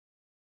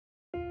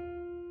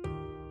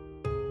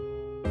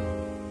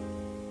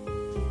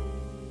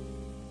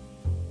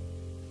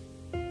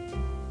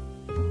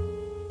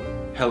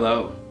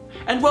Hello,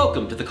 and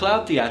welcome to the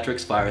Cloud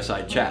Theatrics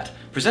Fireside Chat,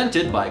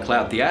 presented by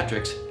Cloud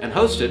Theatrics and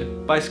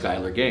hosted by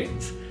Skylar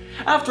Gaines.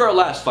 After our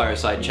last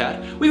Fireside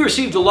Chat, we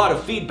received a lot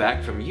of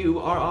feedback from you,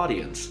 our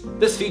audience.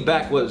 This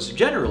feedback was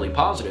generally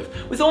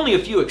positive, with only a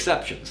few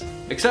exceptions.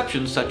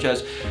 Exceptions such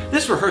as,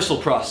 this rehearsal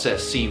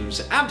process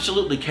seems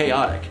absolutely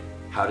chaotic.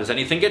 How does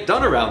anything get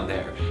done around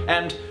there?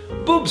 And,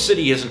 Boob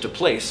City isn't a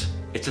place,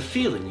 it's a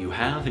feeling you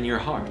have in your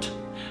heart.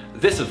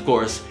 This, of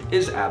course,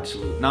 is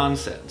absolute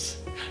nonsense.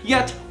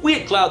 Yet, we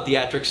at Cloud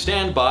Theatrics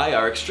stand by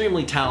our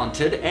extremely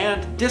talented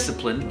and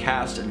disciplined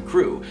cast and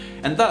crew,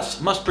 and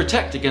thus must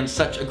protect against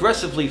such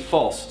aggressively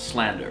false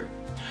slander.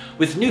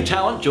 With new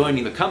talent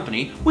joining the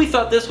company, we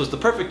thought this was the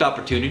perfect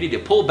opportunity to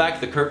pull back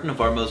the curtain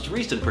of our most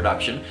recent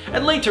production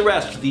and lay to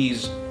rest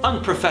these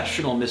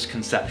unprofessional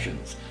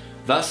misconceptions.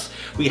 Thus,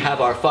 we have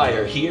our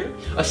fire here,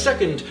 a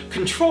second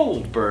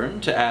controlled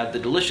burn to add the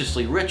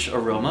deliciously rich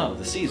aroma of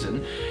the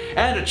season,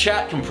 and a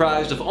chat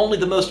comprised of only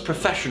the most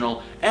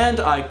professional and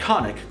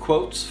iconic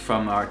quotes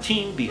from our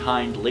team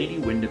behind Lady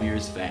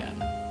Windermere's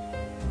van.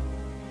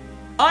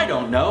 I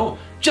don't know,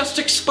 just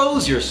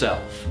expose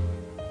yourself.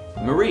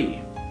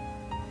 Marie.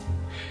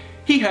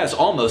 He has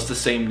almost the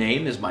same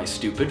name as my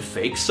stupid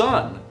fake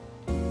son.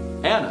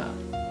 Anna.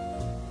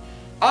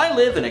 I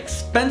live an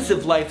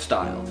expensive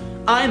lifestyle.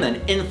 I'm an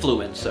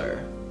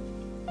influencer.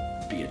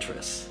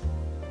 Beatrice.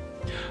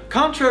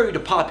 Contrary to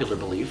popular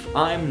belief,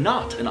 I'm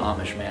not an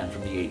Amish man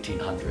from the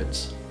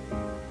 1800s.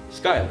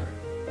 Skylar.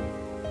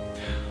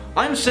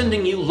 I'm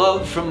sending you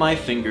love from my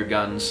finger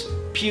guns.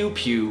 Pew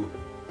pew,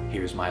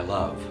 here's my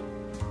love.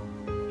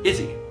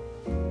 Izzy.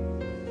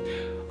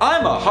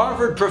 I'm a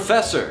Harvard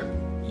professor,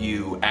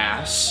 you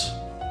ass.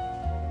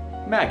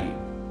 Maggie.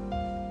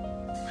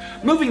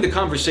 Moving the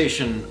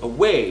conversation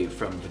away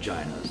from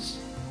vaginas.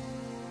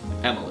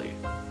 Emily.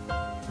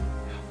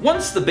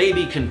 Once the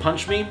baby can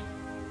punch me,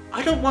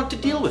 I don't want to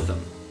deal with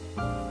them.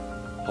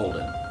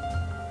 Holden.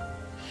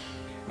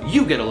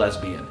 You get a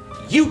lesbian.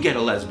 You get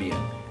a lesbian.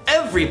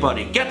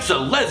 Everybody gets a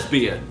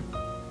lesbian.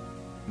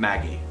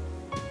 Maggie.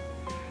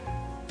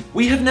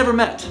 We have never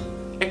met,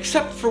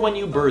 except for when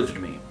you birthed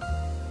me.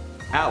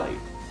 Allie.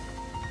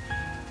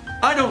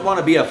 I don't want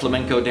to be a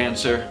flamenco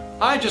dancer.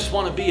 I just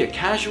want to be a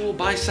casual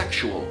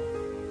bisexual.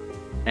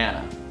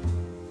 Anna.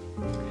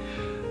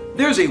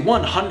 There's a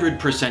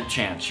 100%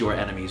 chance your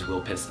enemies will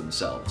piss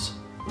themselves.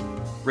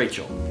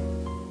 Rachel.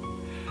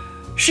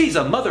 She's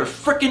a mother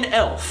frickin'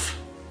 elf.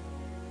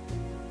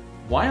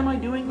 Why am I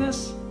doing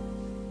this?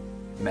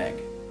 Meg.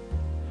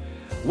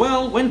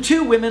 Well, when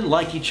two women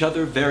like each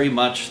other very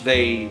much,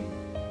 they...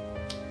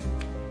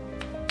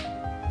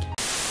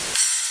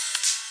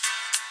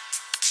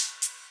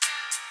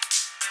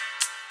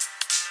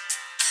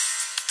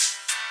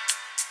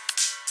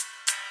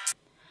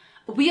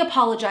 We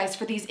apologize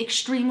for these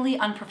extremely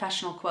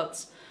unprofessional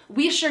quotes.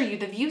 We assure you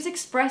the views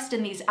expressed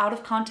in these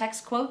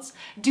out-of-context quotes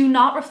do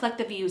not reflect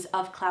the views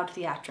of Cloud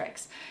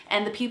Theatrics,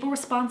 and the people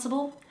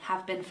responsible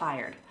have been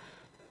fired.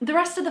 The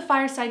rest of the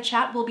Fireside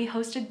Chat will be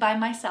hosted by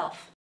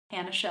myself,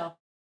 Hannah Schill.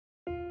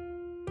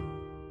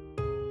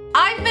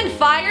 I've been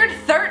fired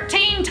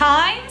 13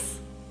 times?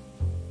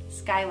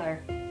 Skylar.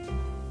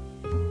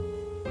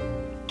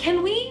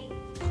 Can we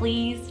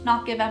please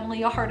not give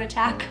Emily a heart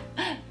attack?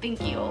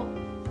 Thank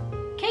you.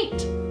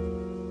 Kate.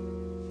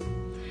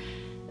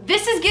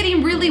 This is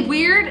getting really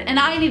weird and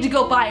I need to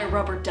go buy a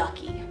rubber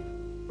ducky.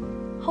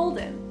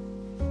 Holden.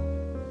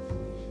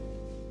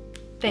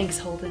 Thanks,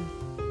 Holden.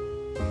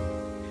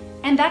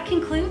 And that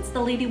concludes the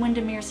Lady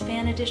Windermere's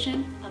fan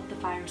edition of the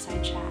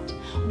Fireside Chat.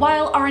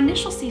 While our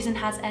initial season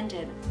has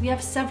ended, we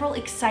have several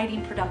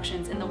exciting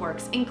productions in the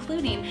works,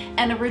 including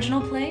an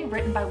original play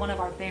written by one of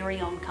our very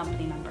own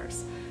company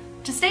members.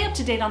 To stay up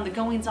to date on the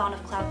goings-on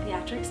of Cloud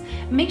Theatrics,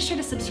 make sure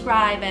to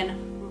subscribe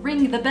and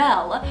ring the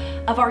bell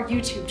of our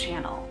YouTube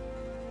channel.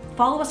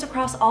 Follow us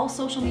across all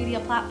social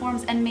media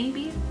platforms and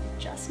maybe,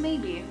 just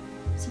maybe,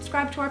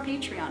 subscribe to our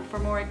Patreon for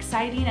more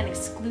exciting and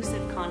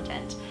exclusive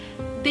content.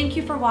 Thank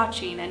you for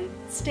watching and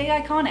stay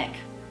iconic.